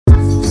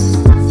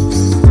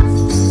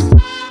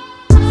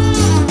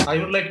I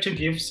would like to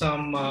give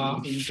some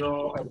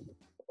intro.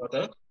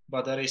 Badar.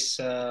 Badar is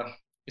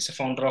a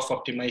founder of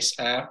Optimize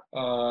app.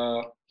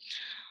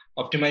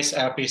 Optimize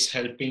app is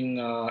helping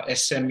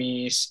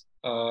SMEs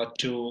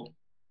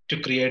to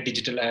create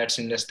digital ads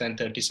in less than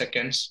 30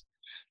 seconds.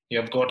 You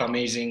have got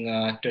amazing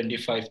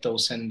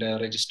 25,000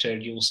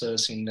 registered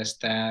users in less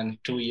than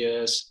 2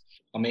 years.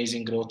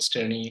 Amazing growth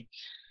journey.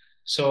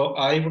 So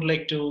I would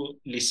like to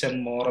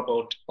listen more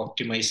about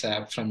Optimize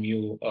app from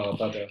you,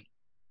 Badar.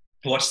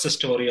 What's the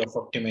story of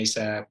Optimize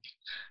app?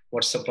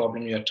 What's the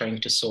problem you're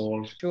trying to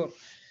solve? Sure.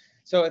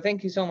 So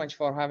thank you so much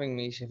for having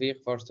me,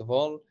 Shafiq. First of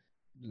all,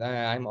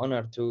 I'm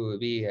honored to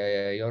be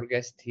your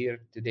guest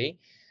here today.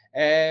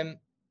 Um,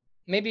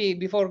 Maybe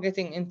before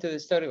getting into the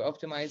story of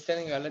Optimize,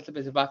 telling you a little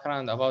bit of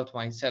background about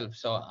myself.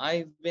 So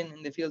I've been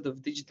in the field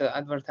of digital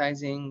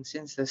advertising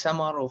since the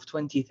summer of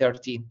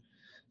 2013.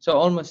 So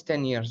almost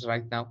 10 years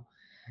right now.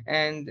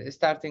 And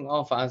starting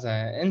off as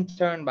an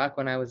intern back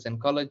when I was in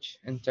college,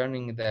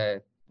 interning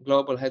the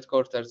global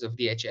headquarters of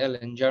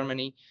DHL in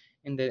Germany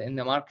in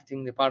the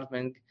marketing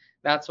department.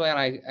 That's where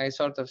I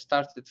sort of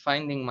started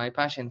finding my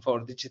passion for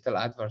digital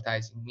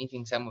advertising,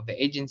 meeting some of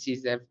the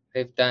agencies that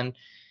they've done,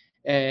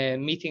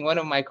 meeting one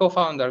of my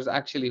co-founders,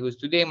 actually, who's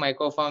today my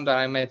co-founder.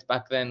 I met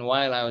back then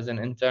while I was an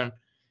intern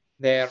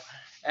there.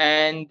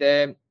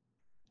 And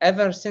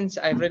ever since,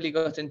 I've really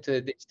got into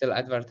digital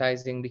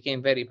advertising,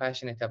 became very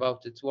passionate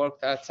about it,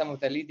 worked at some of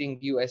the leading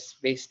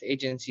US-based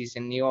agencies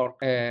in New York,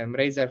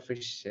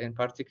 Razorfish in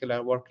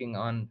particular, working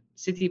on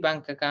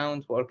Citibank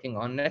account, working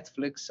on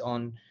Netflix,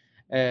 on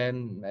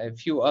a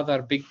few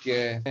other big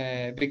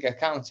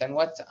accounts. And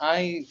what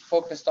I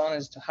focused on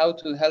is how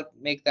to help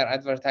make their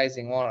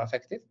advertising more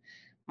effective.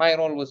 My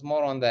role was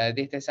more on the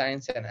data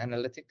science and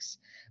analytics.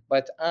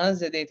 But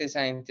as a data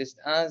scientist,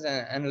 as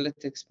an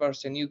analytics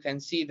person, you can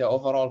see the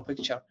overall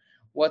picture,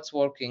 what's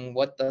working,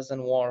 what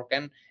doesn't work.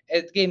 And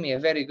it gave me a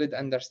very good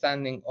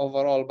understanding,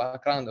 overall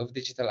background of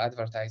digital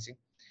advertising.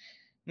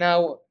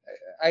 Now,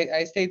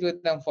 I stayed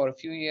with them for a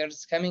few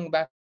years. Coming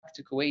back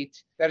to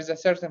Kuwait, there's a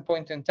certain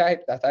point in time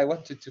that I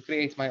wanted to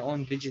create my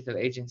own digital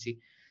agency,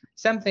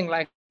 something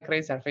like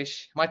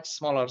Razorfish, much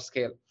smaller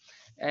scale.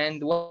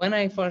 And when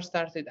I first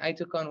started, I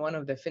took on one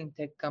of the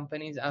fintech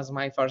companies as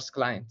my first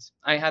client.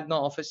 I had no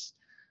office,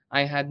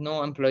 I had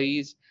no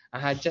employees, I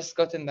had just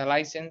gotten the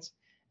license.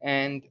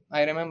 And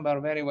I remember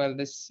very well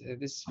this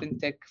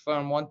fintech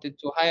firm wanted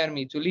to hire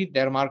me to lead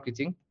their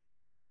marketing.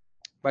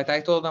 But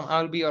I told them,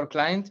 I'll be your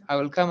client. I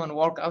will come and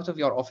work out of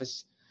your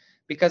office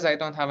because I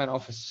don't have an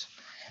office.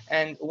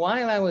 And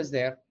while I was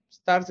there,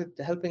 started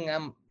helping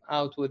them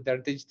out with their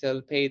digital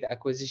paid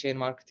acquisition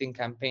marketing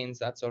campaigns,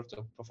 that sort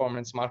of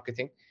performance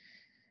marketing.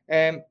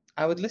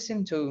 I would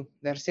listen to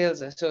their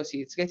sales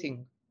associates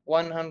getting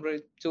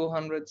 100,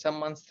 200, some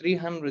months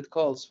 300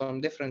 calls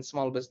from different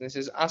small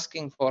businesses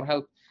asking for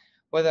help,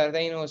 whether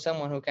they know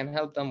someone who can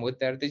help them with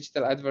their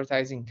digital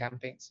advertising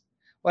campaigns,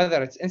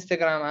 whether it's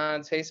Instagram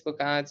ads, Facebook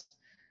ads.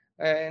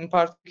 In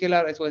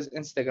particular, it was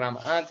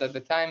Instagram ads at the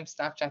time.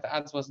 Snapchat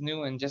ads was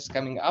new and just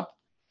coming up.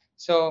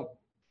 So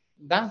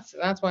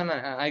that's when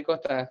I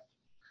got uh,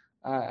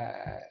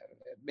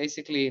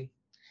 basically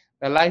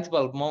the light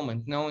bulb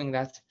moment, knowing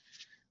that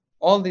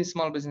all these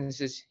small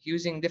businesses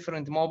using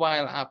different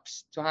mobile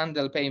apps to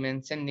handle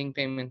payments, sending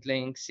payment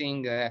links,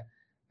 seeing the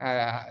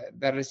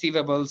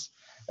receivables,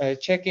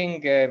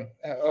 checking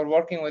or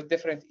working with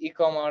different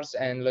e-commerce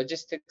and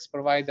logistics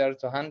provider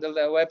to handle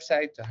their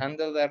website, to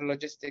handle their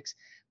logistics.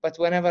 But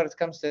whenever it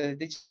comes to the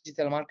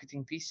digital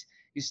marketing piece,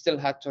 you still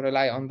had to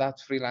rely on that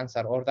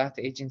freelancer or that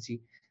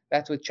agency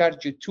that would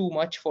charge you too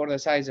much for the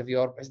size of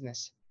your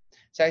business.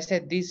 So I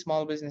said, these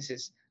small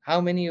businesses,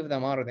 how many of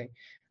them are they?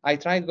 I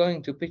tried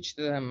going to pitch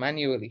to them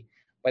manually,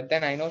 but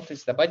then I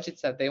noticed the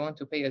budgets that they want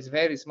to pay is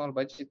very small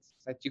budgets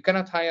that you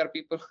cannot hire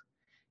people.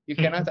 You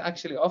cannot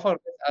actually offer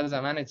this as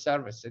a managed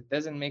service. It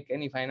doesn't make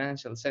any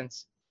financial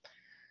sense.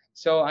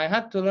 So I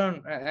had to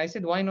learn. I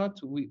said, why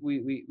not?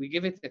 We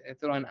give it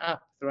through an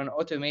app, through an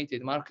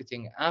automated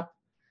marketing app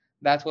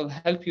that will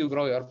help you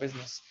grow your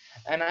business.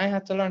 And I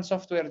had to learn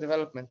software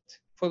development,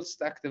 full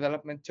stack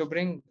development to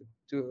bring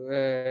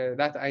to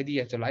that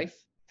idea to life.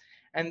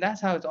 And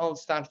that's how it all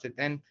started.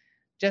 And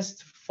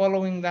just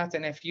following that,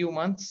 in a few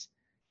months,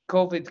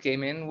 COVID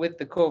came in. With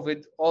the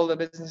COVID, all the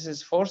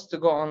businesses forced to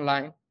go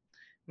online.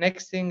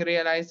 Next thing,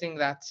 realizing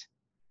that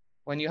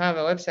when you have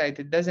a website,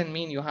 it doesn't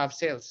mean you have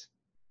sales.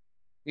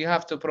 You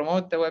have to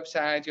promote the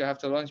website, you have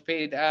to launch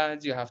paid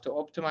ads, you have to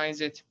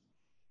optimize it.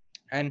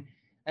 And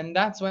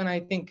that's when I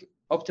think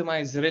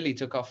Optimize really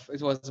took off.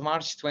 It was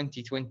March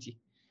 2020.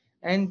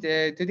 And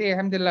today,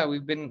 alhamdulillah,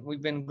 we've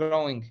been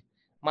growing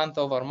month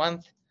over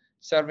month,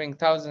 serving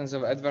thousands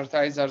of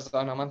advertisers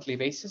on a monthly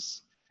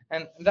basis.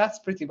 And that's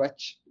pretty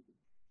much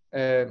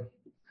uh,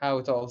 how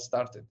it all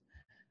started.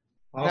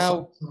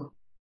 Awesome. Now,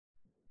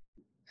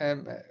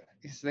 um,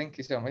 yes, thank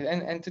you so much.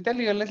 And to tell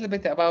you a little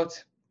bit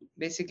about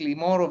basically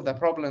more of the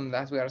problem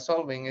that we are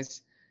solving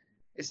is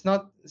it's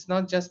not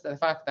just the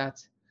fact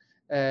that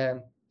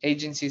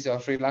agencies or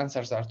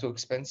freelancers are too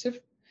expensive.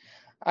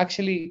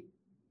 Actually,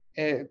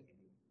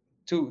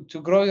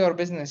 to grow your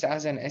business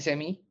as an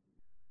SME,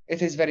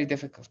 it is very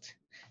difficult.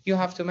 You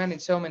have to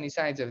manage so many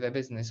sides of the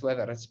business,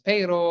 whether it's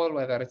payroll,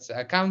 whether it's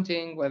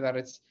accounting, whether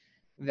it's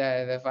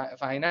the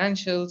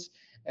financials,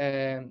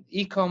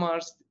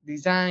 e-commerce,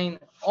 design,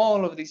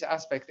 all of these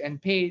aspects, and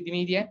paid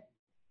media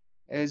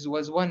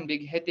was one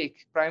big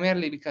headache,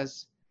 primarily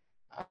because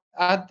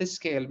at this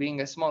scale,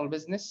 being a small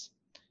business,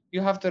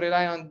 you have to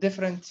rely on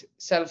different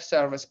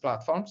self-service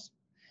platforms,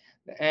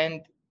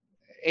 and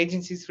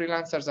agencies,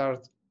 freelancers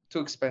are too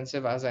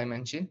expensive, as I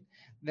mentioned.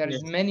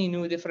 There's Yes. many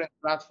new different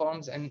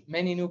platforms and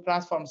many new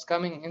platforms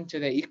coming into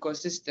the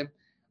ecosystem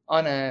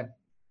on a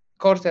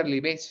quarterly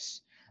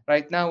basis.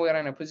 Right now, we're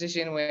in a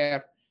position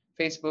where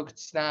Facebook,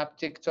 Snap,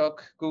 TikTok,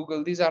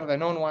 Google, these are the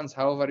known ones.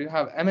 However, you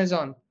have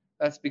Amazon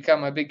that's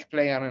become a big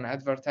player in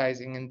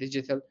advertising and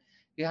digital.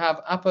 You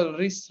have Apple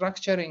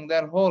restructuring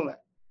their whole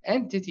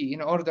entity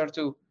in order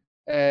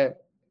uh,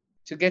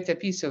 to get a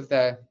piece of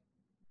the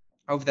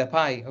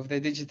pie, of the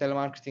digital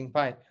marketing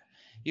pie.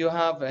 You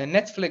have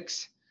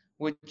Netflix,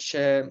 which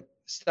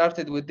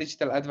started with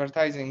digital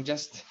advertising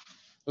just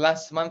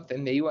last month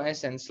in the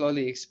US and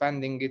slowly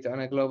expanding it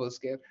on a global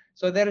scale.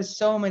 So there is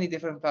so many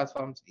different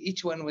platforms,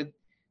 each one with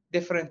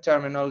different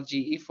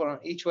terminology,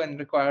 each one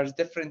requires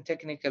different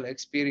technical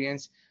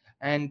experience,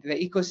 and the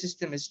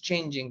ecosystem is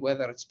changing,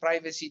 whether it's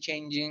privacy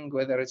changing,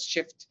 whether it's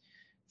shift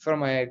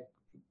from a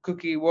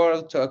cookie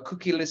world to a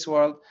cookieless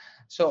world.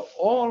 So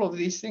all of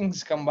these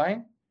things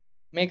combined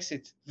makes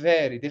it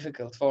very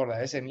difficult for the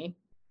SME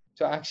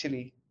to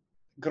actually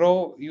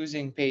grow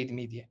using paid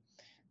media.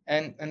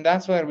 And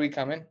that's where we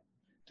come in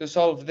to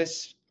solve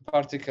this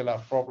particular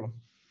problem.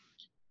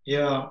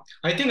 Yeah,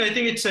 I think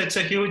it's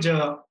a huge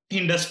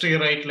industry,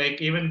 right?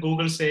 Like even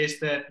Google says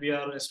that we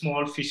are a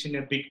small fish in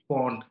a big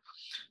pond.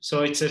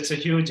 So it's a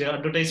huge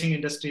advertising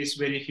industry is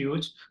very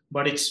huge,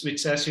 but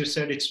it's as you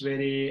said, it's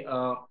very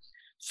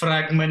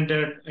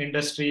fragmented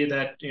industry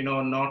that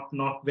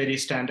not very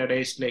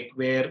standardized, like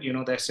where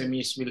the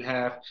SMEs will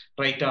have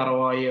right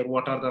ROI or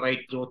what are the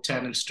right growth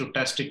channels to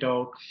test it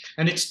out.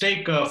 And it's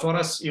take for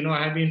us,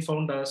 I have been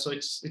founder, so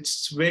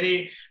it's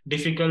very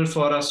difficult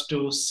for us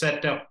to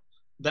set up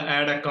the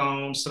ad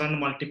accounts, run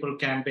multiple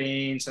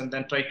campaigns, and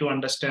then try to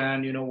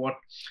understand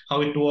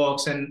how it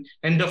works. And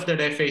end of the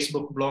day,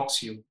 Facebook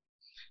blocks you.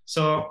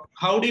 So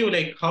how do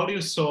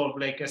you solve,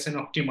 like, as an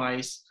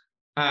optimize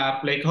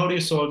app, like how do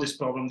you solve this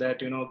problem that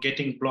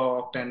getting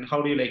blocked, and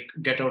how do you like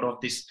get out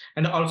of this?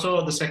 And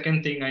also the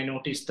second thing I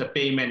noticed, the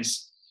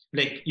payments,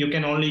 like you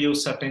can only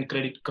use certain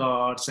credit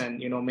cards, and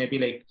maybe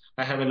like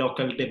I have a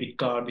local debit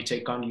card which I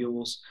can't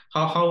use.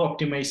 How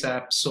optimize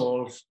apps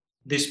solve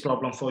this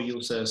problem for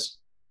users?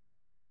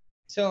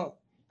 So,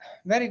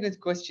 very good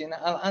question.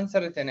 I'll answer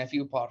it in a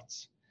few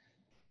parts.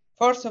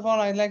 First of all,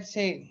 I'd like to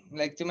say,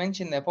 like to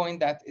mention the point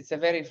that it's a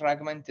very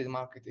fragmented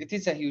market. It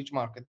is a huge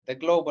market. The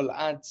global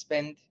ad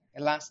spend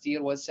last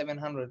year was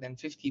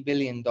 $750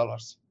 billion.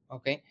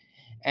 Okay.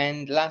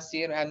 And last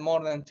year had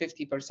more than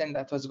 50%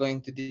 that was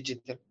going to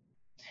digital.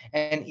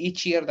 And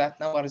each year that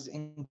number is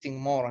increasing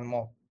more and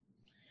more.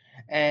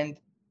 And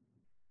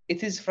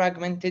it is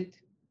fragmented,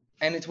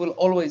 and it will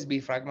always be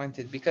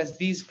fragmented because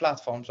these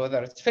platforms,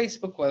 whether it's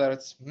Facebook, whether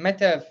it's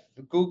Meta,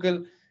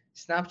 Google,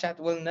 Snapchat,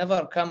 will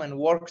never come and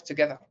work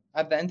together.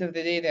 At the end of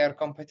the day, they are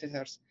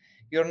competitors.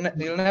 You'll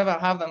never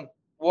have them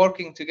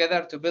working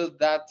together to build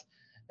that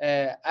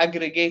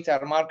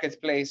aggregator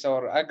marketplace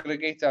or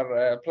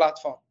aggregator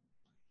platform.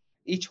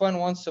 Each one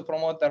wants to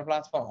promote their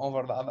platform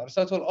over the other,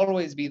 so it will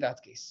always be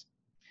that case.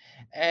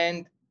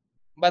 And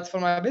but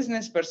from a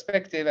business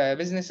perspective, a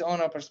business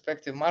owner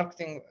perspective,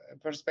 marketing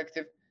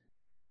perspective,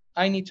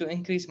 I need to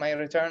increase my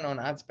return on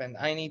ad spend.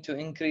 I need to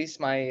increase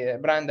my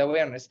brand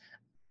awareness.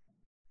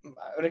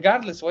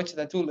 Regardless which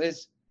the tool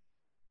is,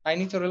 I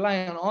need to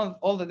rely on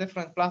all the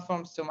different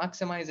platforms to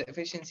maximize the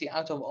efficiency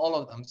out of all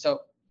of them.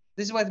 So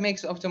this is what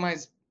makes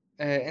Optimize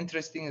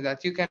interesting,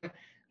 that you can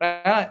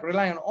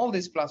rely on all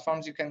these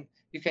platforms. You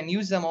can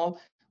use them all,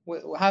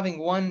 having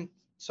one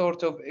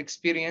sort of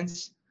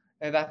experience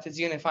that is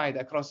unified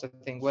across the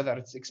thing, whether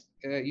it's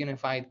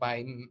unified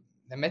by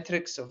the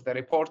metrics of the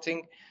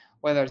reporting,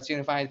 whether it's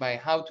unified by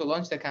how to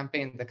launch the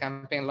campaign. The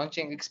campaign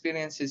launching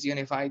experience is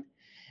unified,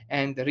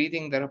 and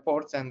reading the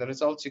reports and the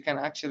results, you can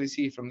actually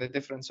see from the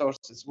different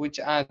sources which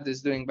ad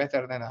is doing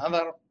better than the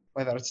other,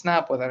 whether it's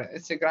Snap, whether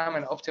it's Instagram,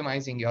 and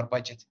optimizing your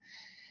budget.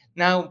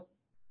 Now,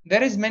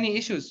 there is many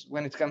issues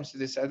when it comes to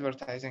this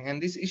advertising,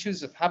 and these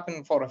issues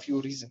happen for a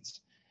few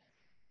reasons.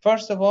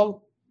 First of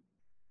all,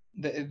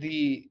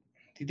 the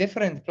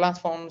different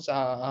platforms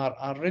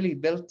are really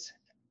built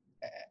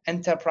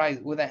enterprise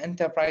with an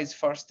enterprise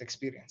first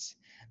experience.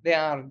 They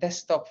are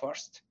desktop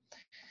first.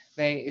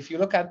 If you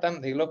look at them,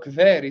 they look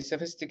very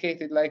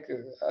sophisticated, like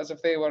as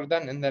if they were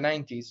done in the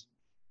 90s.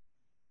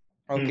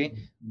 Okay,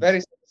 Mhm.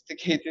 very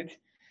sophisticated.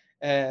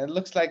 It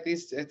looks like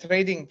these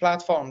trading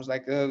platforms,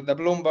 like the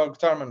Bloomberg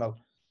terminal.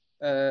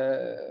 I need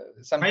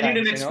an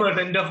Sometimes, expert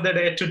end of the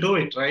day to do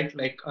it, right?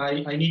 Like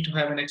I need to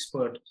have an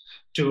expert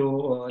to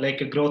like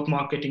a growth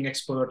marketing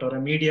expert or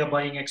a media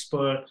buying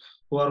expert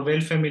who are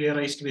well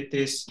familiarized with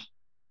this.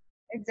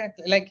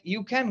 Exactly. Like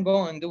you can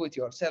go and do it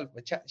yourself,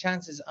 but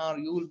chances are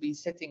you will be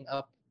setting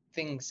up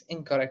things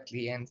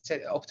incorrectly and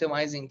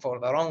optimizing for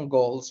the wrong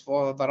goals,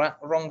 for the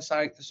wrong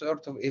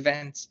sort of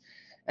events,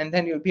 and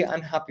then you'll be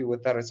unhappy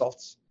with the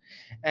results.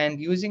 And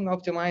using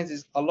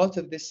optimizes, a lot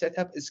of this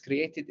setup is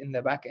created in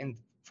the back end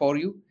for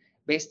you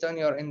based on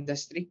your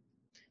industry,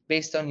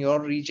 based on your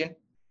region,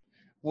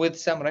 with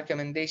some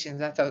recommendations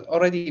that are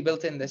already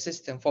built in the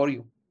system for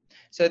you.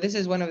 So this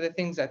is one of the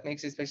things that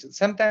makes it special.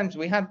 Sometimes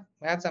we had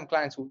some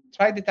clients who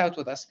tried it out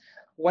with us,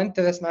 went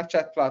to the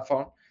Snapchat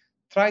platform,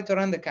 tried to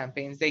run the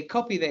campaigns. They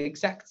copy the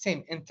exact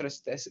same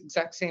interest, the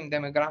exact same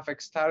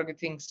demographics,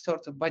 targeting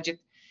sort of budget.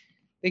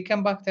 They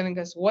come back telling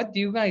us, "What do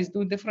you guys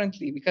do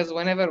differently? Because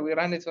whenever we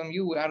run it from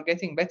you, we are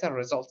getting better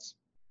results."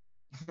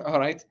 All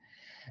right,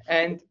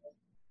 and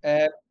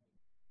uh,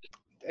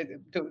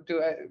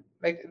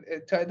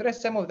 to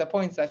address some of the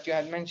points that you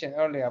had mentioned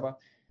earlier about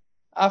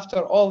after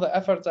all the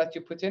efforts that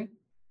you put in,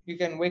 you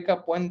can wake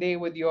up one day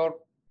with your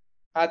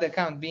ad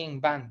account being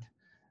banned, ad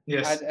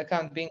Yes.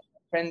 account being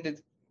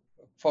suspended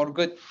for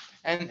good.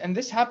 And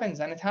this happens,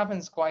 and it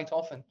happens quite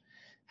often.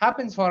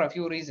 Happens for a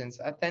few reasons.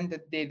 At the end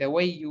of the day, the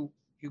way you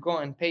go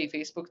and pay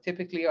Facebook,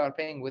 typically you are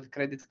paying with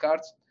credit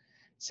cards.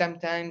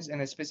 Sometimes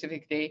in a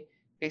specific day,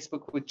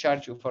 Facebook would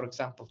charge you, for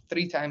example,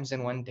 3 times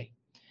in one day.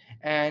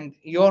 And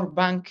your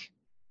bank,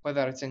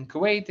 whether it's in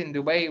Kuwait, in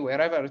Dubai,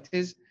 wherever it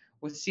is,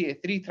 would see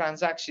three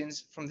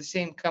transactions from the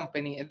same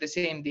company at the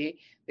same day.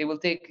 They will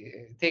take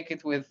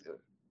it with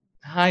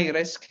high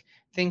risk,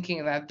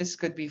 thinking that this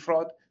could be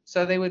fraud.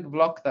 So they would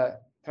block the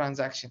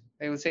transaction.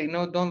 They would say,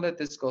 no, don't let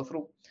this go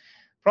through.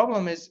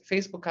 Problem is,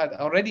 Facebook had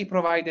already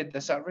provided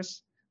the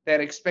service.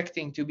 They're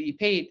expecting to be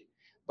paid.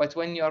 But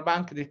when your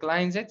bank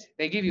declines it,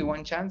 they give you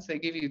one chance, they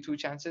give you two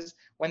chances.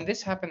 When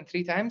this happened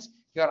 3 times,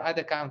 your ad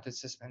account is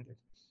suspended.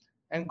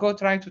 And go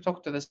try to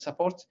talk to the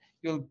support,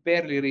 you'll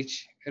barely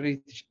reach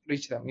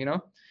them,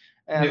 Yes.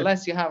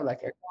 unless you have like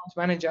account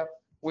manager,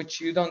 which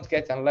you don't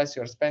get unless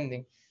you're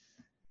spending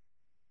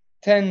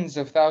tens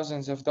of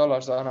thousands of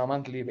dollars on a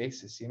monthly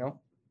basis.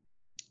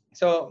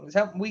 So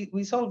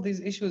we solve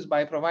these issues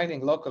by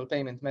providing local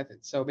payment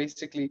methods. So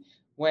basically,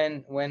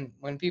 when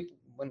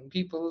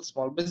people,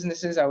 small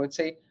businesses, I would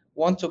say,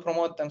 want to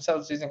promote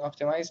themselves using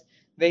Optimize,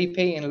 they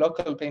pay in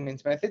local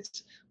payment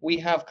methods. We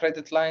have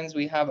credit lines,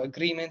 we have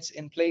agreements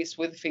in place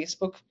with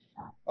Facebook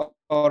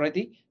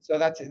already, so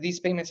that these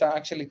payments are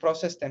actually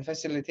processed and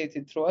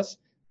facilitated through us.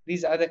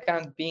 These other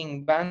accounts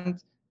being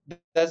banned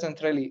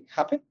doesn't really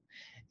happen.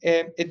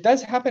 It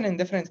does happen in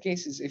different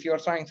cases. If you're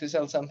trying to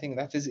sell something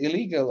that is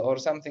illegal or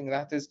something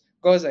that is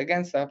goes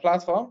against the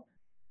platform,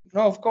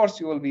 no, of course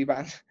you will be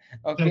banned.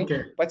 Okay,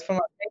 Okay. but from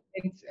a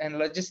payment and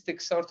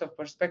logistics sort of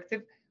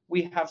perspective,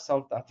 we have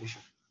solved that issue.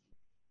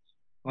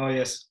 Oh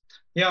yes.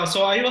 Yeah,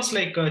 so I was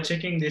like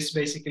checking this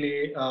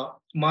basically.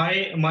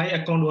 My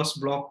account was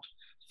blocked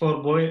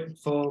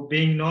for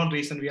being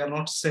non-reason. We are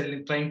not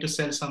selling, trying to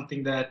sell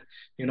something that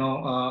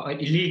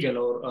illegal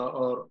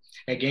or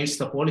against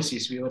the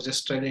policies. We were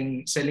just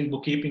selling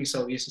bookkeeping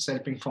services,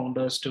 helping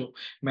founders to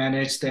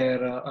manage their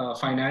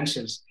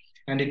financials,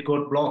 and it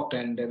got blocked,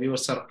 and we were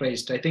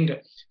surprised. I think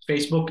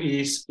Facebook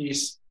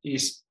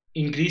is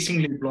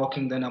increasingly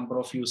blocking the number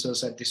of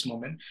users at this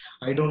moment.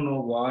 I don't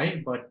know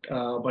why, but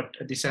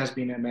this has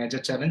been a major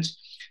challenge.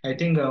 I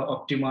think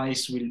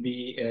Optimize will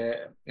be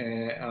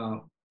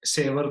a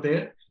saver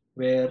there,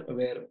 where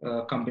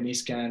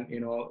companies can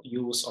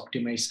use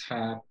Optimize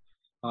app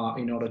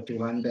in order to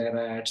run their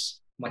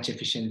ads much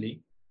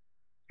efficiently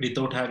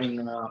without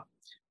having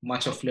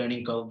much of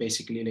learning curve.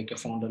 Basically, like a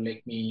founder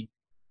like me,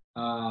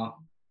 uh,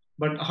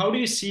 but how do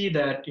you see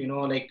that?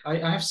 Like I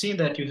have seen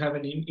that you have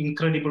an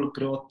incredible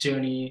growth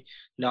journey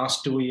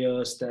last 2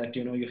 years. That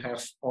you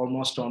have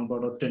almost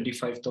onboarded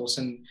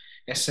 25,000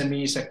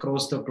 SMEs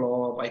across the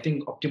globe. I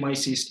think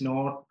Optimize is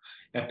not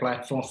a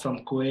platform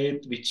from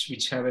Kuwait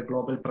which have a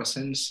global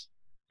presence,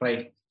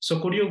 right? So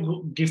could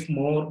you give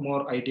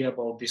more idea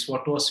about this?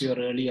 What was your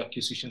early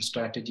acquisition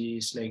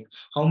strategies? Like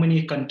how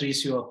many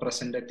countries you are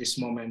present at this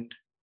moment?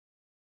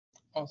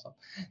 Awesome.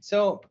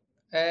 So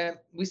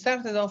we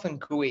started off in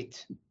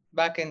Kuwait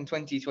back in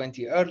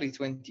 2020, early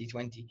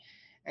 2020,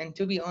 and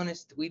to be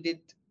honest,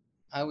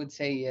 I would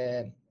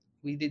say,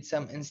 we did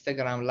some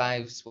Instagram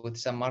lives with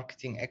some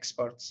marketing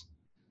experts,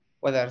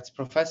 whether it's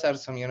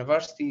professors from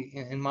university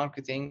in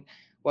marketing,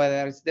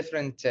 whether it's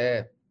different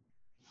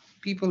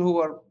people who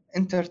were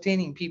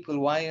entertaining people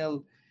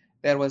while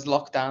there was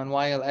lockdown,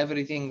 while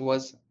everything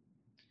was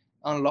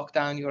on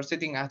lockdown. You were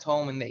sitting at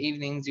home in the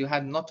evenings, you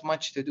had not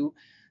much to do.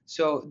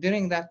 So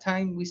during that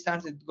time, we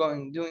started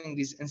doing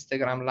these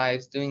Instagram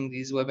lives, doing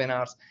these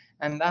webinars,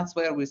 and that's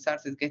where we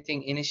started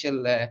getting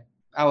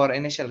our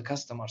initial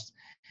customers.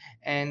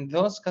 And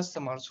those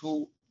customers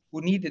who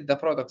needed the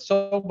product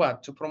so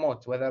bad to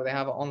promote, whether they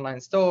have an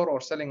online store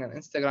or selling on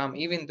Instagram,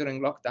 even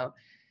during lockdown,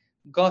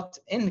 got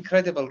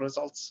incredible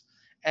results.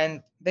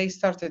 And they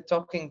started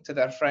talking to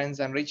their friends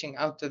and reaching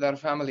out to their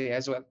family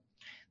as well.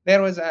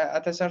 There was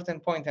at a certain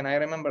point, and I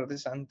remember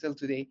this until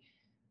today,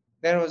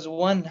 there was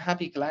one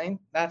happy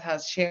client that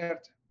has shared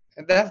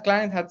That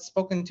client had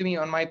spoken to me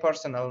on my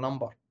personal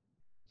number.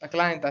 A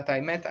client that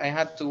I met, I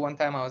had to, one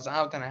time I was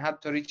out and I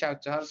had to reach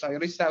out to her, so I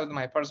reached out with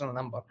my personal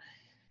number.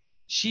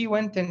 She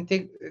went and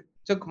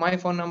took my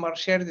phone number,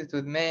 shared it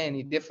with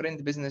many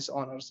different business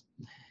owners.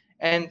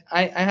 And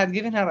I had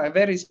given her a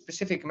very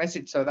specific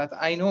message so that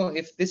I know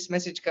if this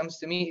message comes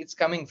to me, it's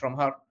coming from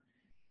her.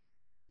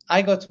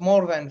 I got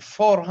more than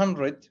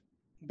 400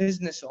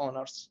 business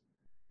owners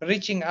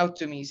reaching out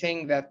to me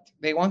saying that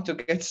they want to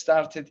get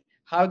started.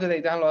 How do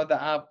they download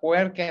the app?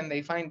 Where can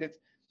they find it?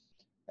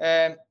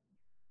 Um,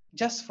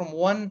 just from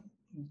one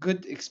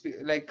good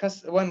experience, like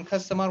one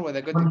customer with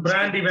a good One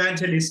brand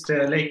experience. evangelist,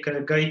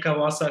 like Guy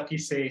Kawasaki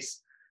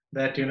says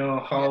that Yeah,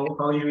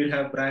 how you will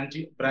have brand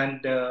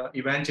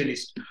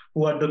evangelist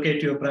who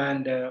advocate your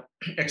brand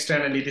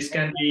externally. This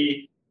can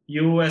be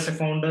you as a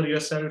founder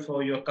yourself,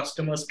 or your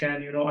customers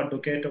can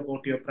advocate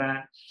about your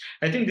brand.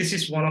 I think this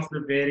is one of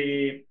the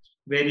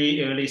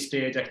very early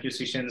stage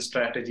acquisition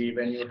strategy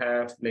when you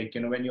have, like,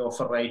 when you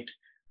offer right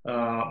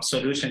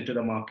solution to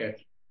the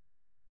market.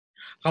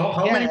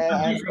 How many yeah.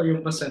 countries are you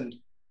present?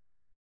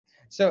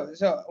 So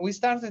we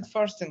started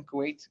first in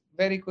Kuwait,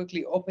 very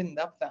quickly opened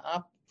up the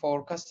app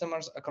for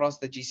customers across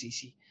the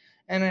GCC.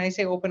 And when I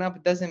say open up,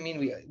 it doesn't mean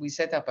we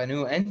set up a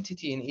new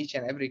entity in each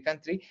and every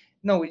country.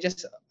 No, we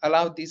just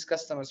allowed these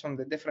customers from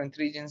the different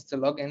regions to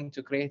log in,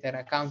 to create an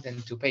account,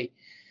 and to pay.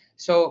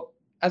 So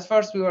at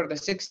first, we were the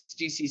 6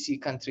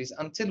 GCC countries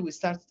until we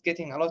started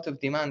getting a lot of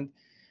demand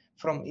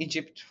from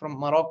Egypt, from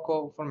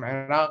Morocco, from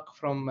Iraq,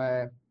 from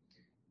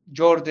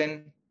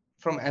Jordan,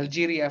 from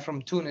Algeria,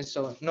 from Tunis,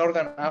 so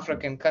Northern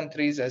African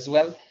countries as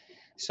well.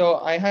 So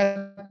I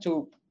had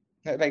to,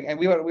 like, and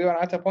we were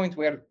at a point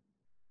where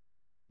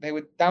they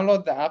would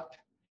download the app,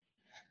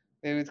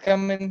 they would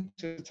come in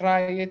to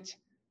try it.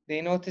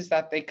 They noticed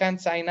that they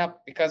can't sign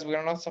up because we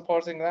are not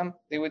supporting them.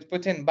 They would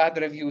put in bad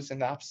reviews in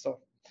the App Store.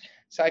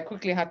 So I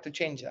quickly had to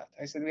change that.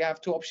 I said we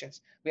have two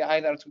options. We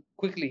either to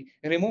quickly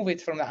remove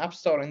it from the App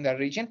Store in the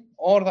region,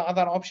 or the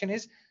other option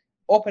is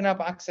open up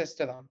access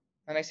to them.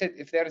 And I said,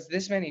 if there's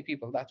this many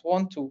people that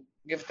want to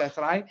give that a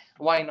try,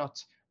 why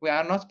not? We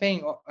are not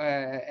paying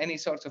any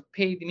sort of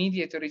paid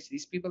media to reach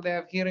these people. They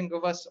are hearing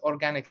of us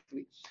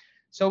organically.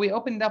 So we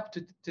opened up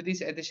to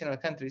these additional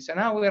countries. So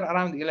now we're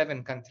around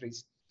 11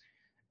 countries.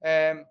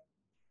 Um,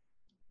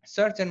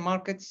 Certain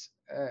markets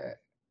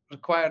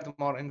required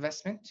more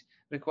investment,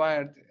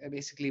 required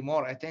basically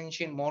more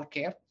attention, more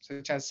care,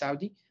 such as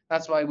Saudi.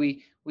 That's why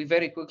we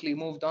very quickly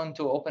moved on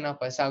to open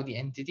up a Saudi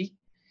entity.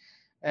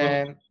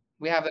 Okay. Um,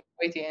 we have a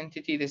Kuwaiti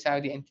entity, the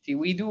Saudi entity.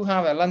 We do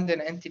have a London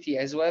entity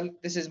as well.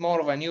 This is more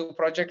of a new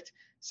project,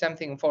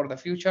 something for the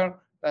future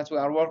that we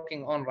are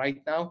working on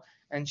right now,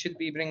 and should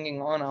be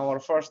bringing on our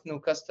first new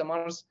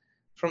customers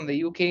from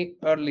the UK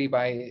early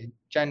by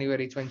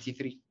January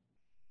 23.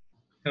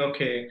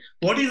 Okay.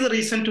 What is the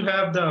reason to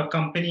have the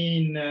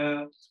company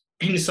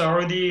in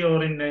Saudi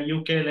or in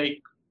UK?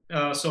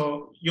 Like,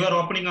 so you are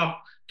opening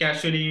up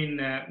casually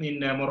in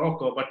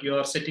Morocco, but you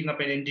are setting up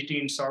an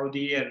entity in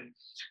Saudi, and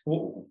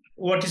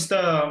what is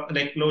the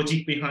like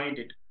logic behind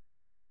it?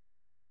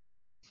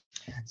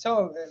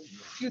 So, a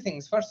few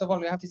things. First of all,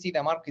 we have to see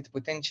the market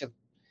potential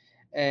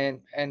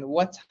and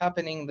what's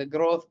happening, the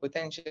growth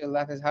potential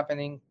that is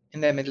happening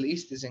in the Middle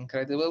East is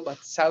incredible, but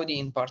Saudi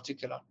in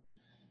particular.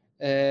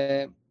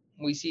 Uh,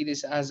 we see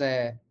this as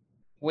a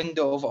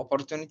window of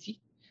opportunity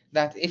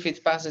that if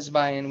it passes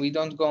by and we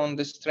don't go on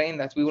this train,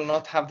 that we will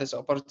not have this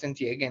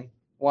opportunity again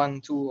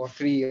 1, 2, or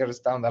 3 years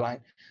down the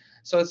line.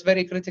 So it's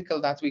very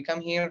critical that we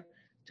come here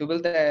to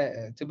build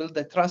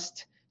the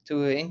trust,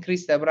 to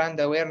increase the brand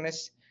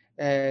awareness,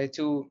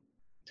 to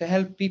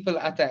help people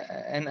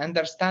and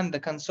understand the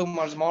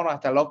consumers more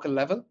at a local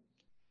level,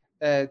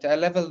 to a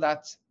level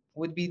that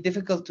would be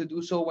difficult to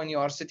do so when you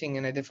are sitting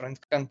in a different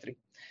country.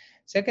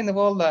 Second of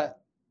all,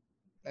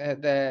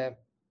 the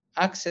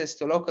access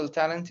to local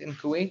talent in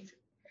Kuwait,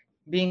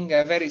 being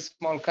a very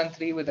small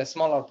country with a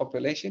smaller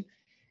population,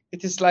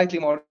 it is slightly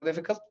more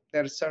difficult.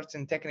 There are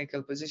certain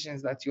technical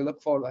positions that you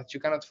look for that you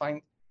cannot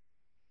find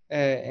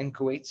in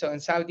Kuwait. So in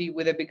Saudi,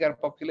 with a bigger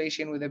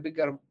population, with a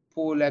bigger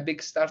pool, a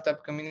big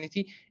startup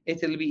community,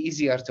 it will be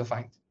easier to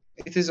find.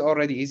 It is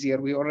already easier.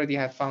 We already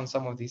have found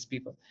some of these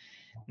people.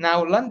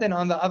 Now, London,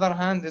 on the other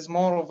hand, is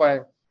more of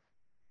a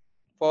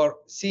for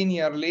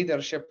senior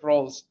leadership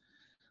roles,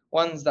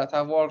 ones that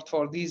have worked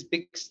for these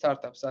big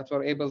startups that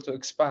were able to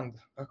expand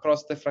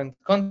across different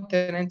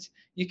continents.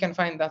 You can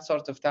find that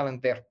sort of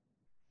talent there,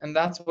 and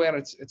that's where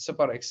it's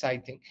super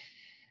exciting.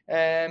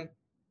 Um,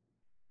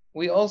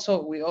 we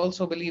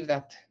also believe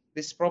that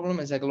this problem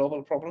is a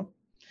global problem.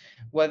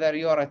 Whether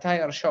you are a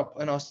tire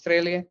shop in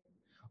Australia,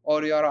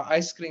 or you are an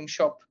ice cream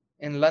shop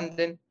in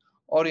London,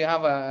 or you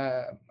have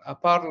a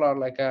parlor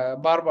like a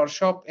barber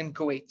shop in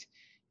Kuwait,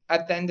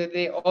 at the end of the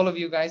day, all of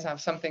you guys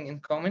have something in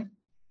common.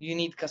 You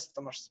need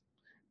customers,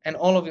 and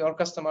all of your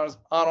customers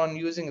are on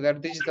using their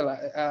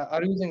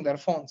are using their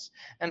phones.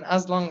 And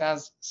as long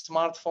as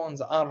smartphones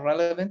are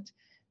relevant,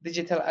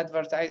 digital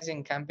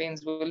advertising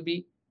campaigns will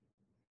be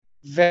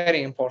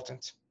very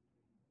important.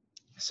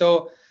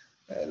 So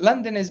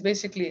London is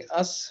basically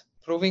us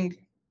proving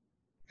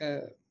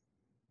uh,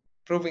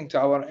 proving to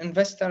our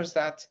investors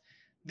that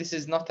this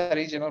is not a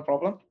regional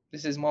problem.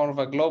 This is more of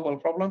a global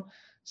problem.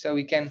 So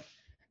we can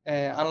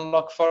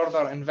unlock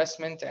further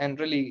investment and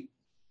really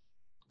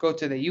go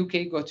to the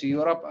UK, go to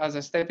Europe as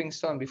a stepping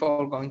stone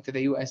before going to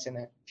the US in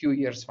a few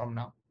years from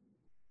now.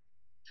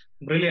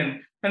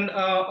 Brilliant. And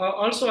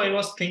also, I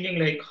was thinking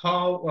like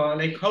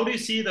how do you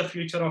see the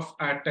future of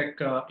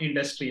Adtech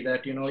industry,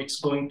 that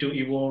it's going to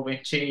evolve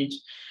and change?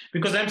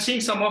 Because I'm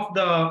seeing some of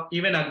the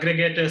even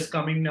aggregators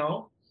coming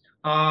now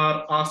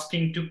are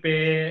asking to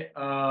pay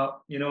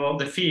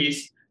the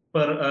fees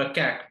per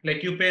CAC.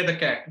 Like you pay the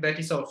CAC, that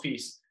is our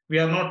fees. We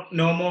are not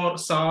no more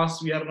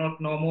SaaS. We are not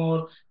no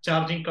more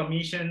charging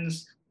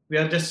commissions. We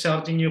are just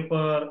charging you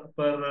per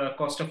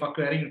cost of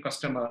acquiring a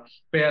customer.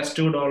 Pay us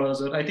 $2.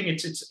 Or I think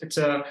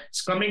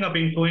it's coming up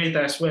in Kuwait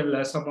as well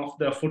as some of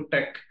the food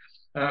tech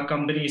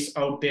companies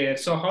out there.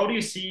 So how do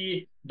you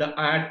see the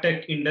ad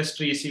tech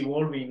industry is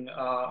evolving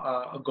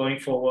going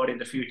forward in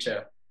the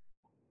future?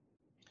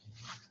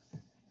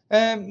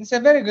 It's a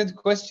very good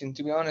question,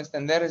 to be honest,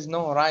 and there is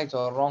no right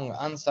or wrong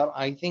answer.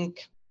 I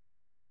think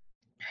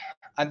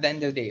at the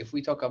end of the day, if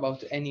we talk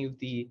about any of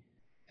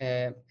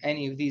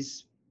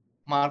these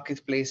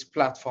marketplace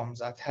platforms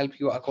that help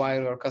you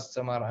acquire your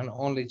customer and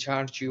only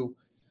charge you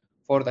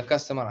for the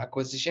customer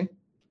acquisition,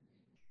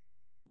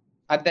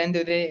 at the end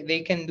of the day,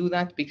 they can do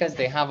that because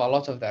they have a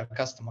lot of their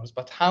customers.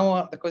 But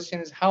the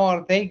question is, how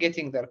are they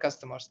getting their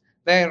customers?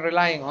 They're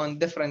relying on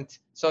different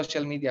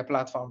social media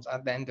platforms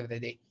at the end of the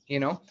day,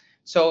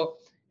 So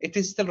it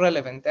is still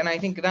relevant. And I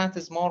think that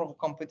is more of a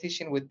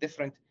competition with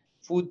different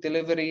food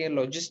delivery,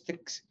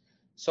 logistics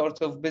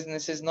sort of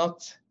businesses,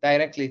 not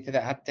directly to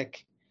the ad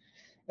tech.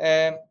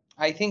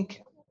 I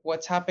think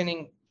what's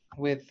happening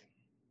with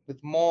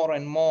more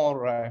and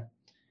more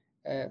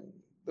uh,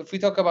 if we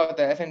talk about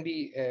the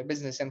F&B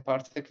business in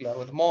particular,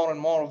 with more and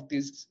more of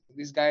these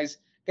guys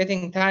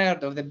getting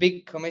tired of the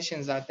big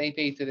commissions that they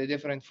pay to the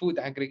different food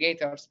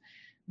aggregators,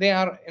 they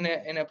are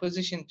in a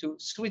position to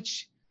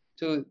switch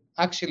to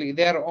actually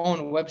their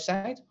own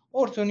website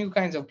or to new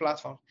kinds of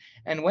platforms.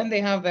 And when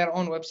they have their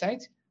own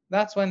website,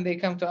 that's when they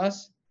come to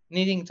us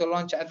needing to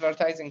launch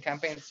advertising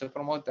campaigns to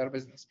promote their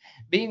business.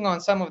 Being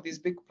on some of these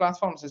big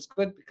platforms is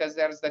good because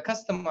there's the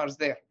customers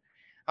there.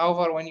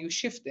 However, when you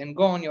shift and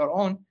go on your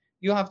own,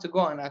 you have to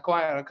go and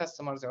acquire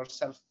customers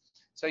yourself.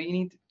 So you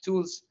need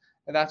tools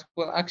that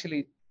will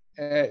actually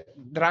uh,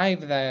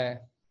 drive the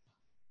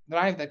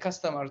drive the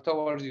customer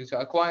towards you, to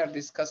acquire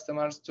these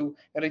customers, to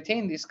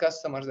retain these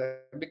customers. A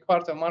big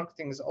part of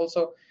marketing is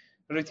also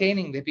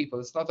retaining the people.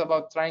 It's not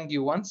about trying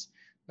you once.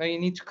 No, you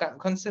need to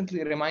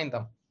constantly remind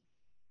them.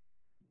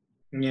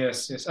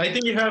 Yes, yes. I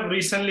think you have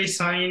recently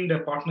signed a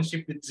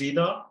partnership with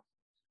Zida.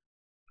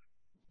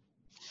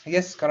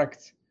 Yes,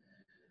 correct.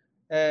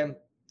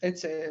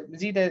 It's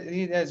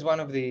Zida is one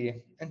of the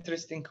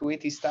interesting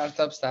Kuwaiti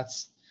startups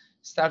that's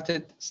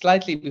started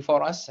slightly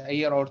before us, a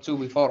year or two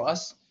before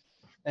us,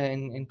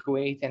 in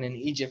Kuwait and in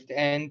Egypt.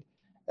 And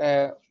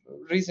uh,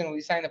 reason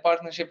we signed a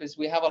partnership is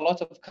we have a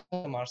lot of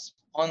customers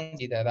on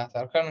Zida that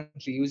are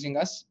currently using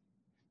us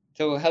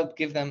to help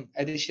give them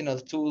additional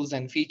tools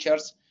and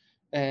features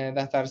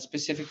that are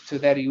specific to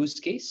their use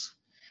case.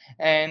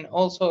 And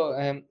also,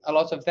 a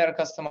lot of their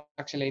customers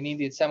actually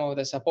needed some of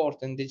the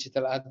support in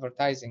digital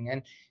advertising.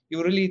 And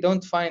you really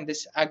don't find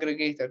this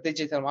aggregator,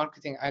 digital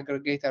marketing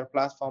aggregator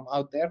platform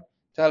out there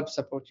to help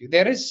support you.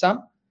 There is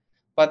some,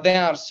 but they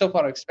are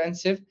super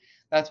expensive.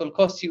 That will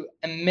cost you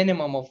a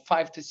minimum of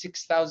 $5,000 to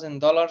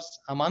 $6,000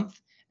 a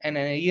month and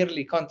a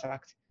yearly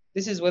contract.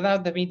 This is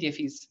without the media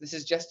fees. This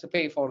is just to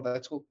pay for the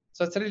tool.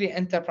 So it's really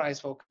enterprise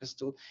focused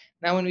tool.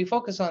 Now, when we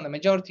focus on the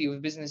majority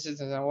of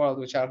businesses in the world,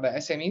 which are the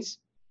SMEs,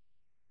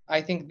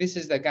 I think this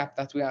is the gap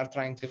that we are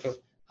trying to fill.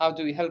 How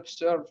do we help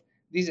serve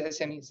these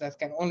SMEs that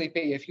can only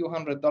pay a few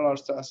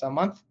 $100s to us a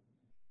month,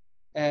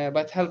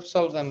 but help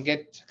solve them,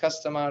 get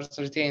customers,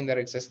 retain their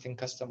existing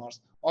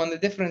customers on the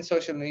different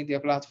social media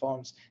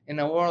platforms in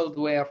a world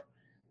where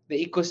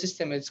the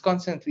ecosystem is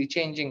constantly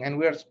changing and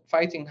we're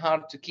fighting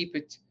hard to keep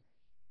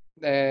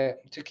the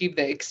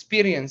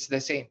experience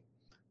the same.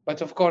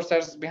 But of course,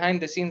 there's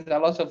behind the scenes a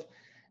lot of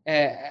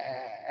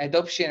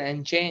adoption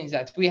and change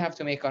that we have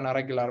to make on a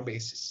regular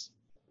basis.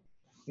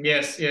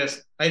 Yes,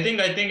 yes. I think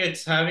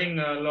it's having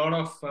a lot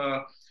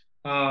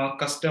of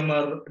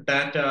customer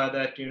data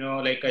that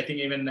like I think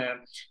even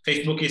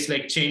Facebook is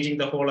like changing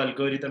the whole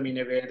algorithm in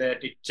a way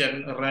that it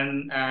can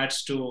run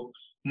ads to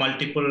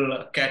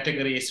multiple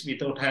categories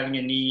without having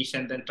a niche,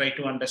 and then try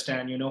to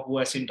understand who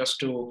has interest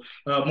to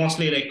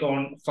mostly like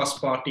on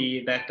first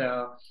party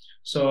data.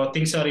 So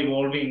things are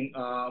evolving,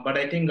 but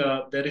I think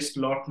there is a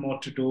lot more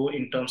to do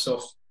in terms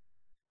of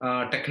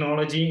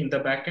technology in the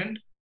back end.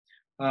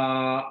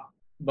 Uh,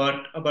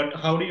 but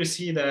how do you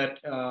see that?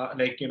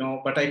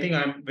 But I think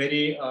I'm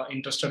very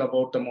interested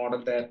about the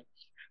model that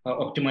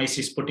Optimize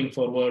is putting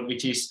forward,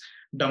 which is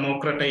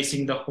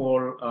democratizing the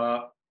whole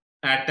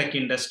ad tech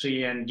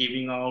industry and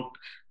giving out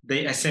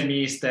the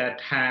SMEs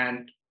that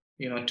hand,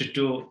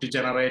 to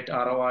generate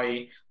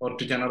ROI, or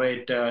to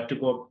generate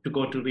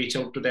to reach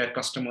out to their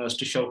customers,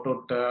 to shout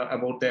out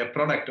about their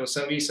product or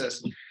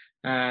services,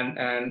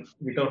 and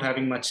without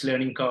having much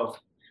learning curve,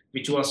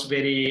 which was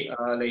very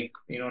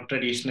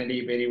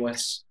traditionally very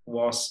much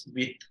was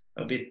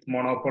with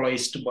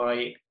monopolized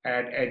by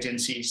ad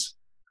agencies.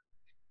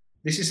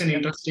 This is an Yep.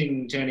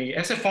 interesting journey.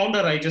 As a founder,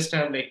 I just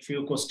have like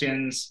few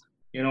questions.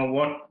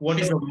 What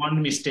is Sure. the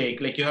one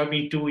mistake? Like, you have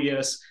been 2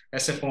 years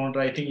as a founder.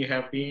 I think you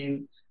have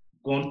been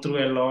gone through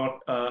a lot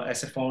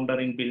as a founder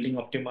in building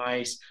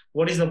Optimize.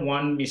 What is the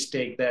one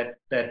mistake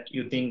that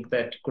you think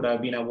that could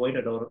have been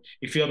avoided, or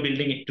if you are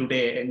building it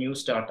today, a new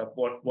startup,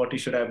 what you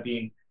should have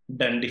been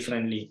done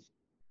differently?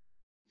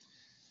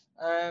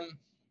 Um,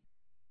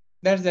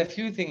 there's a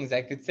few things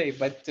I could say,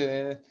 but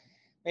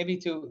maybe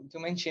to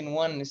mention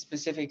one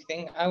specific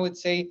thing, I would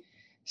say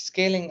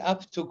scaling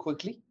up too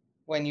quickly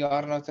when you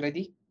are not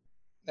ready.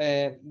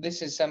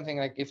 This is something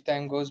like if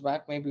time goes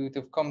back, maybe we would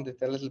have calmed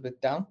it a little bit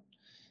down.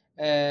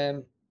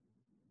 Um,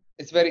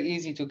 it's very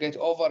easy to get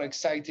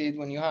overexcited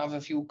when you have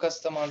a few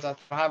customers that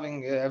are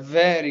having a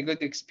very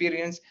good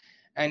experience,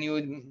 and you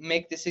would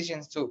make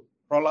decisions to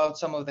roll out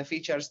some of the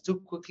features too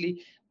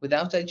quickly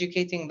without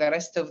educating the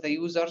rest of the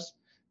users.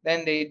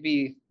 Then they'd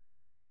be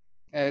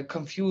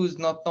confused,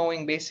 not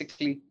knowing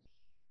basically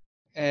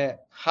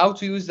how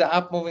to use the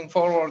app moving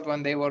forward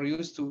when they were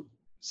used to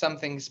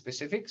something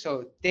specific.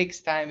 So it takes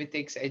time, it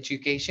takes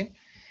education,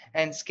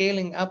 and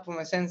scaling up from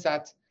a sense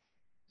that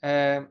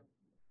uh,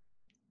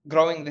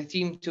 growing the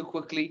team too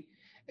quickly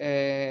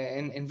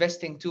and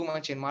investing too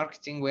much in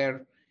marketing,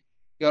 where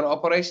your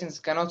operations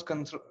cannot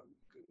control,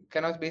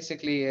 cannot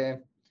basically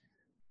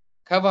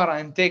cover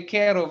and take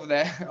care of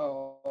the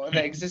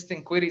the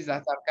existing queries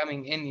that are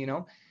coming in.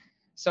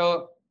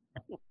 So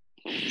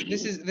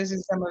this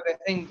is some of the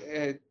thing,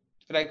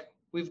 like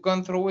we've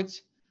gone through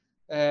it.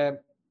 uh,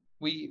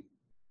 we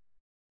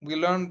we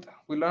learned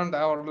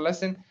our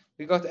lesson.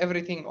 We got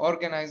everything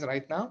organized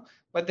right now,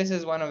 but this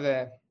is one of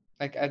the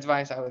like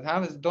advice I would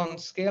have is don't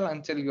scale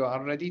until you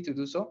are ready to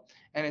do so.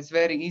 And it's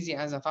very easy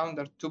as a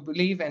founder to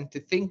believe and to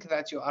think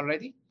that you are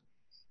ready,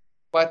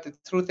 but the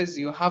truth is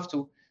you have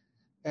to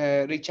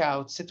reach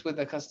out, sit with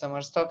the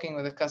customers. Talking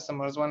with the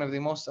customers, one of the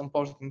most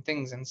important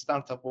things in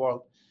startup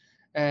world.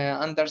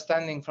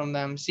 Understanding from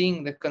them,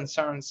 seeing the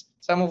concerns,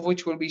 some of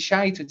which will be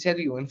shy to tell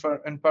you in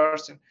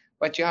person,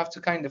 but you have to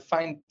kind of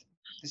find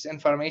this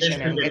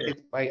information and get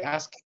Definitely. it by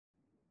asking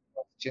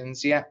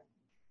questions. Yeah.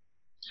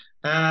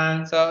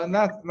 And So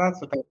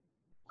that's what I.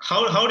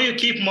 how do you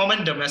keep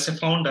momentum as a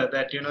founder,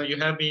 that you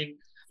have been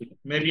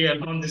maybe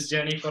on this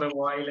journey for a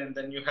while, and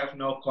then you have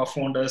no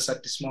co-founders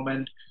at this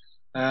moment,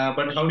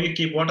 but how do you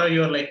keep, what are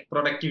your like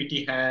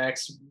productivity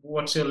hacks,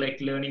 what's your like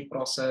learning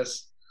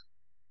process?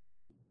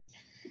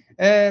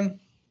 Um,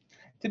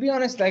 to be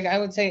honest, like I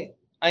would say,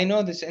 I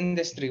know this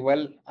industry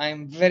well.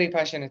 I'm very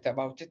passionate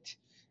about it,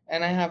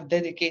 and I have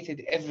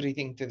dedicated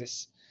everything to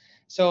this.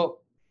 So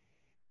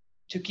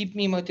to keep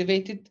me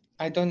motivated,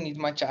 I don't need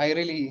much. I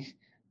really,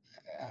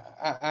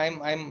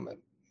 I'm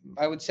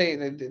I would say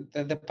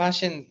the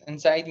passion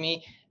inside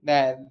me,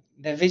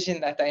 the vision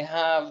that I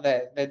have,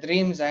 the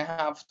dreams I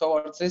have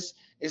towards this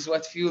is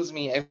what fuels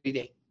me every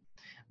day.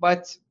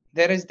 But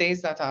there is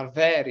days that are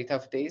very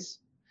tough days,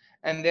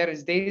 and there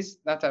is days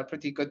that are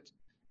pretty good,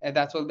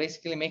 that will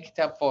basically make it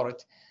up for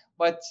it.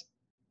 But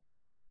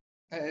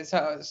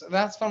so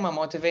that's from a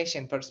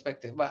motivation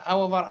perspective. But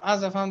however,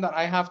 as a founder,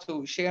 I have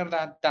to share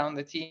that down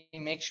the team,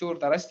 make sure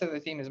the rest of the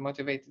team is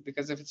motivated.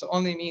 Because if it's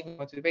only me who's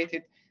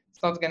motivated,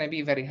 it's not going to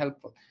be very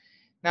helpful.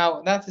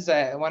 Now, that is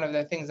one of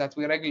the things that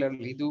we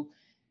regularly do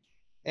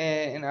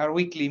in our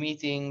weekly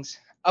meetings,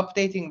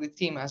 updating the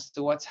team as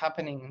to what's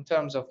happening in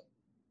terms of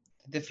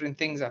the different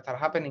things that are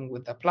happening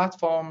with the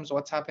platforms,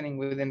 what's happening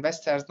with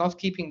investors, not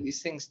keeping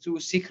these things too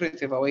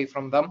secretive away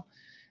from them.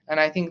 And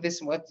I think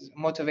this what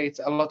motivates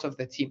a lot of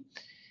the team.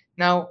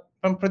 Now,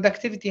 from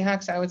productivity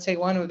hacks, I would say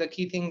one of the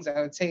key things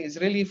I would say is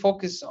really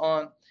focus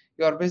on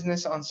your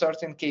business on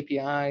certain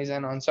KPIs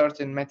and on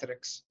certain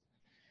metrics.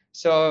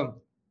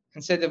 So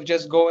instead of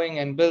just going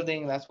and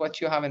building, that's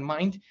what you have in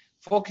mind,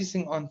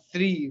 focusing on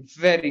three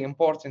very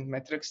important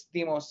metrics,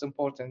 the most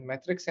important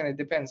metrics, and it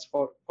depends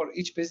for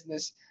each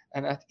business,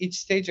 and at each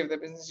stage of the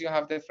business you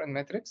have different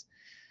metrics.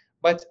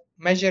 But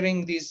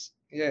measuring these,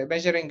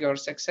 measuring your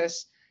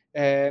success,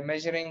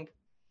 measuring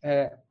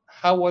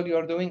how well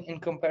you're doing in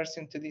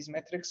comparison to these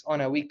metrics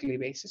on a weekly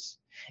basis.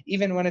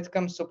 Even when it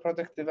comes to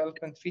product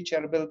development,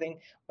 feature building,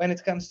 when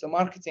it comes to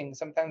marketing,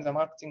 sometimes the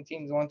marketing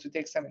teams want to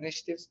take some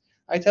initiatives.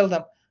 I tell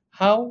them,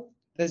 how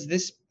does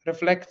this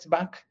reflect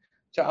back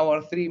to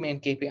our three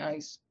main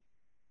KPIs?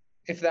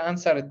 If the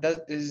answer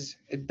is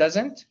it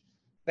doesn't,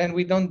 then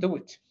we don't do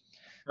it.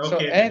 So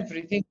Okay.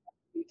 everything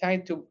is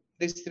tied to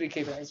these three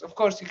KPIs. Of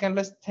course, you can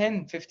list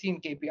 10,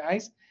 15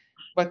 KPIs,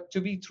 but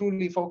to be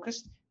truly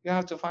focused, you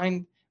have to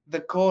find the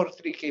core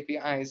three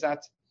KPIs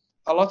that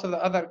a lot of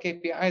the other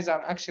KPIs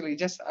are actually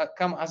just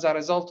come as a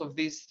result of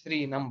these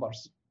three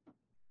numbers.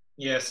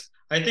 Yes,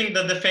 I think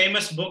that the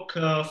famous book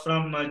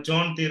from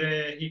John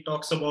Tire, he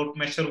talks about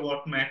measure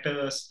what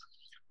matters.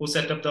 who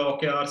set up the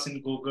OKRs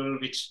in Google,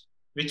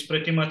 which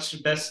pretty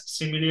much does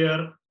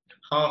similar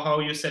how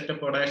you set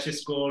up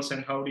audacious goals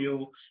and how do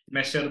you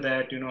measure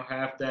that,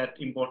 have that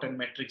important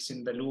metrics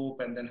in the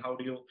loop, and then how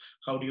do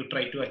you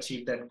try to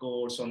achieve that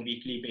goals on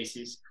weekly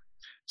basis.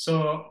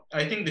 So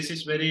I think this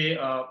is very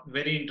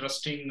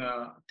interesting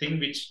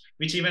thing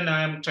which even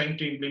I am trying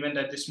to implement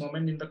at this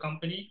moment in the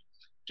company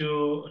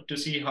to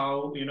see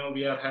how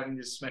we are having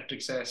these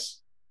metrics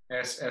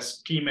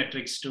as key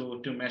metrics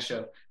to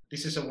measure.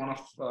 This is one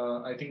of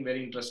I think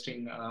very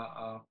interesting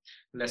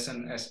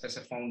lesson as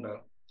a founder.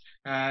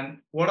 And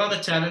what are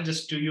the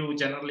challenges do you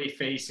generally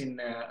face in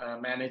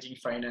managing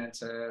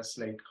finances?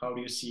 Like how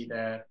do you see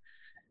that?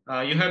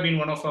 You have been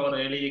one of our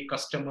early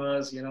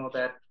customers.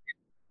 That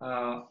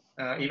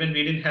even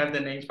we didn't have the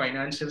name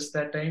financials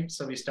that time,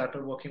 so we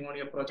started working on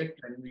your project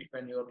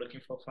when you were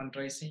looking for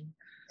fundraising.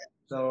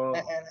 So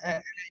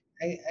And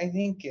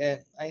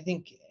I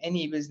think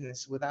any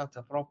business without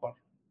a proper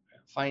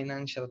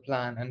financial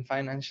plan and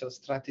financial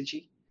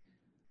strategy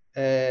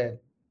uh,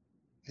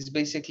 is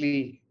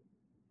basically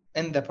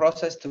in the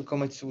process to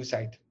commit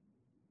suicide.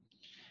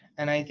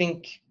 And I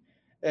think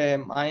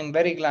I'm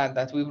very glad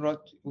that we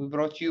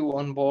brought you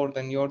on board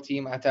and your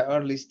team at an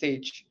early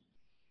stage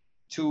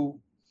to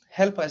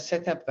help us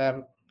set up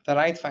the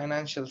right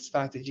financial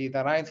strategy,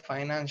 the right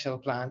financial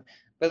plan,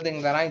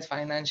 building the right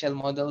financial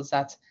models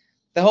that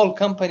the whole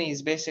company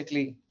is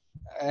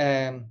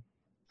um,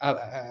 uh,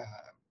 uh,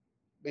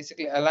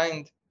 basically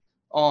aligned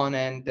on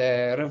and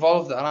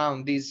revolved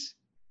around these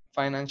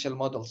financial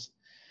models.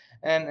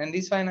 And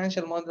these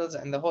financial models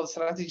and the whole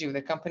strategy of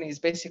the company is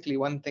basically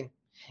one thing.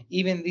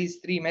 Even these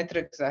three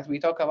metrics that we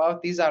talk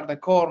about, these are the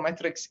core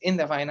metrics in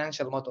the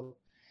financial model.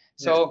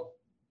 yes, So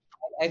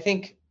I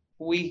think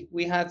we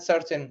had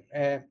certain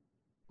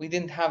we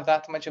didn't have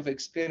that much of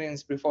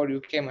experience before you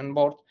came on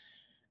board,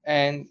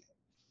 and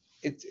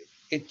it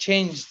it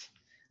changed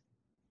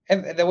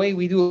the way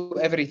we do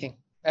everything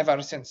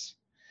ever since.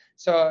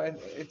 So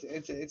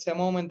it's a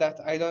moment that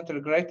I don't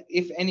regret.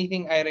 If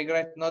anything, I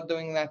regret not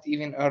doing that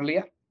even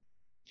earlier.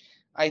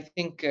 I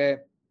think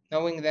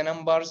knowing the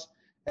numbers,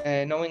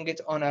 knowing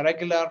it on a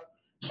regular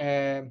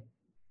uh,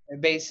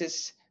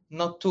 basis,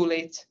 not too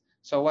late.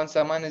 So once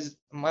a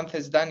month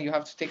is done, you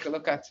have to take a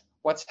look at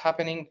what's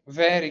happening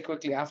very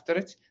quickly after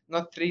it,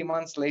 not 3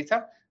 months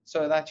later,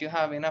 so that you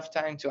have enough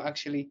time to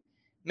actually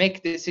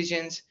make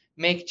decisions,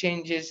 make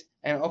changes,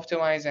 and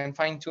optimize and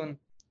fine tune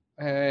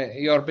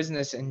your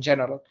business in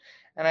general.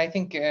 And I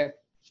think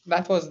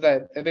that was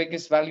the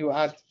biggest value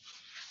add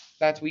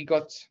that we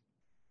got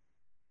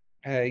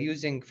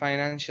using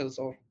financials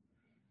or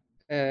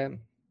um,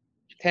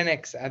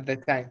 10x at the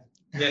time.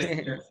 yes,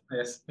 yes,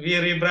 yes. We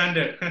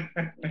rebranded.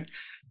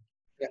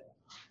 Yeah.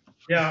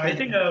 Yeah, I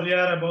think we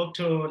are about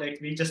to like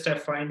we just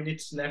have 5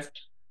 minutes left.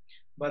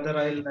 Whether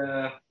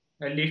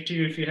I'll leave to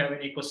you if you have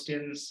any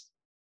questions.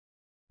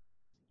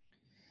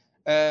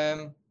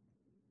 um,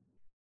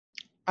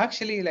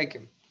 Actually,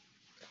 like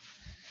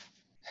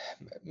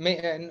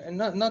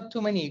not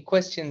too many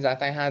questions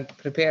that I had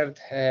prepared,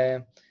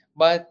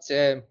 but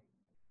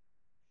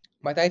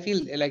but I feel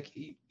like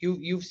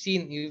you've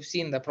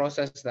seen the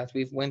process that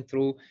we've went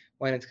through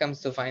when it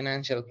comes to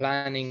financial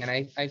planning, and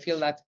I feel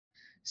that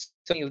so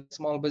many of the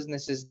small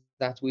businesses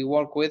that we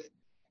work with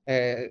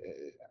uh,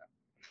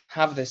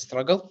 have this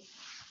struggle.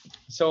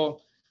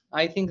 So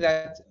I think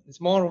that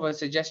it's more of a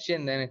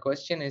suggestion than a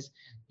question is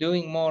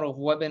doing more of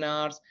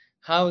webinars.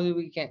 How do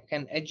we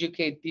can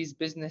educate these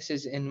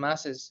businesses in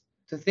masses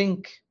to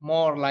think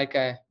more like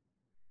a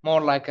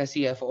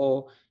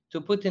CFO,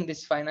 to put in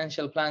these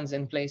financial plans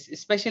in place,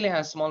 especially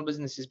as small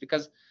businesses,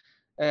 because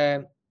uh,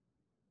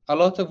 a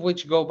lot of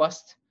which go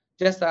bust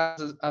just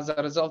as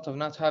a result of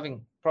not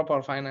having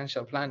proper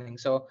financial planning.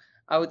 So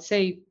I would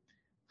say,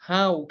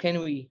 how can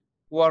we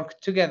work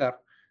together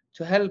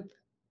to help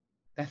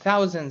the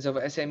thousands of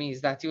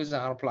SMEs that use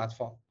our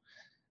platform?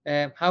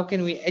 How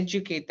can we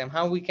educate them?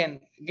 How we can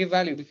give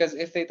value? Because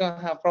if they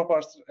don't have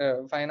proper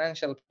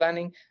financial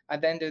planning,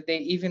 at the end of the day,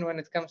 even when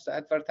it comes to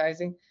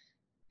advertising,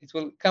 it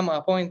will come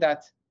a point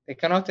that they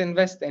cannot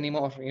invest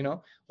anymore.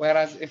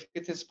 Whereas if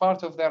it is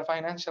part of their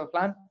financial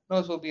plan,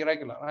 those will be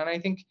regular. And I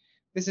think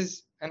this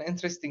is an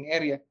interesting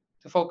area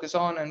to focus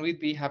on, and we'd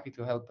be happy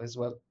to help as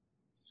well.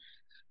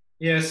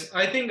 Yes,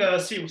 I think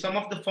see some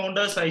of the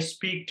founders I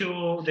speak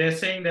to, they're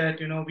saying that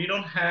we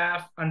don't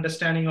have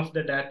understanding of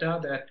the data.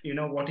 That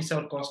what is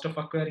our cost of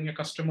acquiring a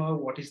customer,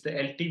 what is the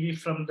LTV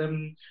from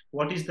them,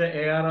 what is the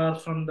ARR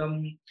from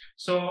them.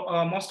 So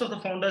most of the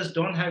founders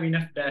don't have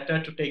enough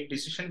data to take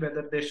decision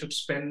whether they should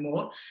spend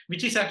more,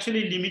 which is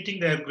actually limiting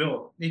their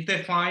growth. If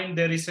they find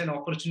there is an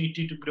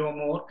opportunity to grow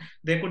more,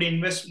 they could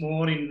invest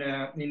more in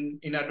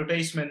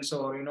advertisements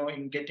or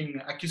in getting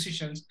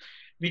acquisitions,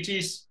 which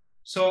is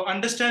so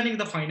understanding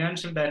the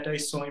financial data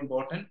is so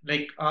important.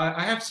 Like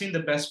I have seen the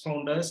best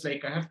founders.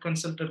 Like I have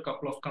consulted a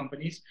couple of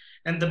companies,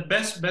 and the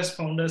best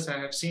founders I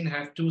have seen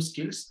have two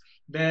skills.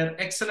 They're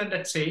excellent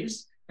at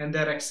sales and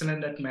they're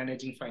excellent at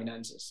managing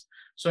finances.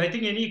 So I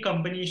think any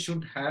company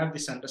should have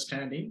this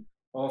understanding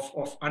of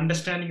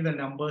understanding the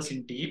numbers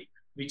in deep,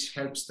 which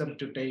helps them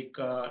to take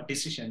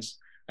decisions.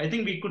 I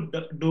think we could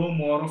do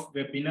more of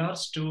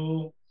webinars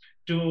to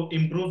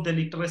improve the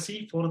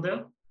literacy for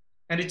them.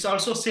 And it's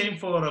also same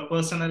for a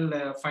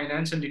personal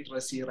financial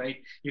literacy, right?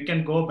 You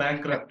can go Yeah,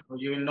 bankrupt or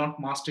you will not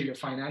master your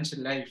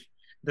financial life.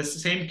 The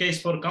same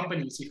case for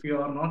companies. If you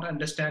are not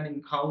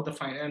understanding how the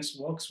finance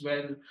works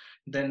well,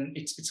 then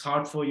it's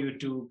hard for you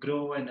to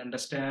grow and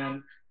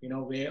understand,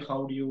 where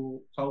how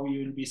you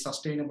will be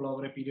sustainable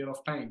over a period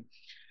of time.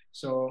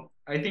 So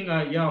I think,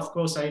 yeah, of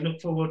course, I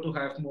look forward to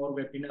have more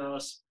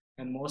webinars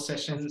and more of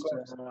sessions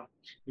course.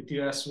 with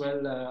you as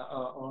well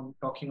on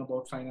talking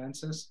about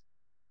finances.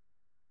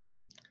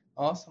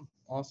 Awesome,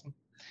 awesome.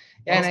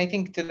 Yeah, and I Awesome.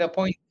 think to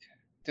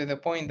the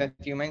point that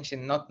you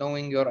mentioned, not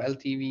knowing your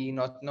LTV,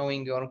 not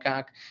knowing your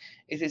CAC,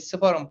 it is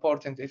super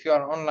important if you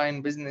are an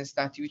online business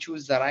that you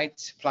choose the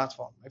right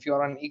platform. If you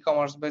are an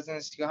e-commerce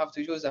business, you have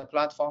to choose a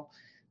platform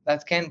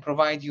that can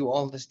provide you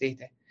all this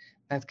data,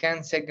 that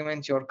can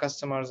segment your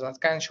customers, that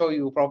can show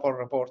you proper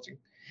reporting.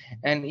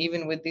 And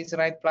even with these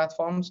right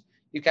platforms,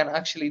 you can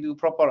actually do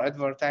proper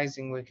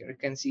advertising where you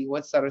can see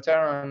what's the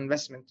return on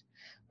investment.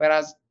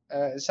 Whereas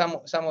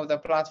some of the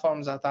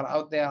platforms that are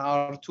out there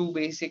are too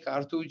basic,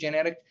 are too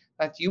generic,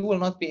 that you will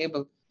not be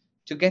able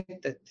to get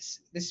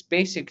this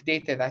basic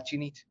data that you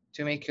need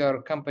to make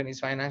your company's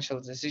financial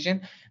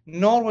decision,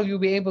 nor will you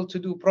be able to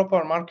do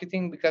proper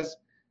marketing because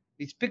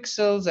these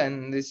pixels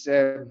and this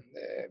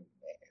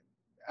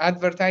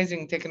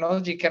advertising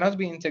technology cannot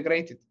be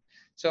integrated.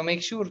 So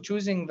make sure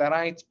choosing the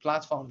right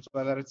platforms,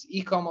 whether it's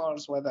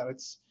e-commerce, whether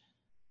it's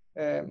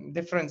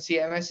different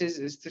CMSs,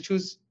 is to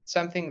choose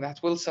something that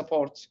will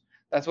support,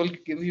 that will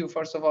give you,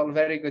 first of all,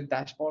 very good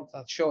dashboards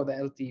that show the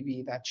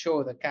LTV, that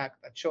show the CAC,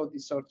 that show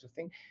these sorts of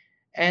things,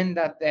 and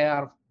that they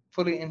are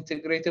fully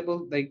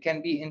integratable. They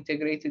can be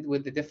integrated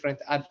with the different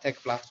ad tech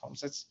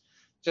platforms. It's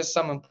just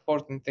some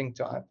important thing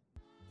to add.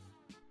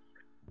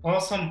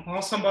 Awesome,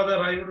 awesome, brother.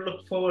 I would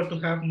look forward to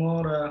have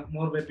more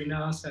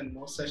webinars and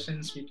more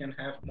sessions. We can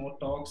have more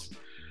talks.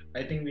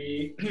 I think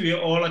we are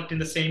all at in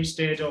the same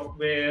stage of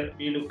where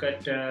we look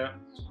at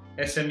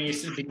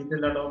SMEs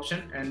digital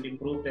adoption and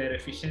improve their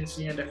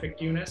efficiency and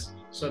effectiveness,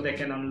 so they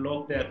can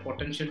unlock their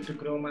potential to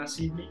grow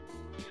massively.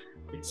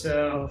 Of It's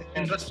course.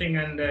 interesting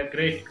and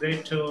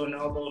great to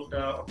know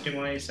about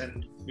Optimize,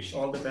 and wish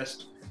all the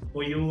best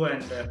for you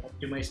and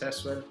Optimize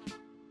as well.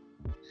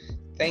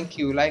 Thank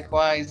you.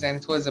 Likewise, and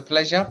it was a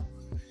pleasure.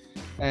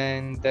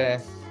 And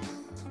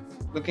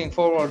looking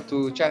forward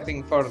to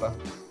chatting further.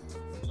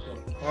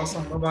 So,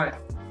 awesome. Bye bye.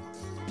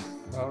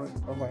 All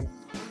right. Bye bye.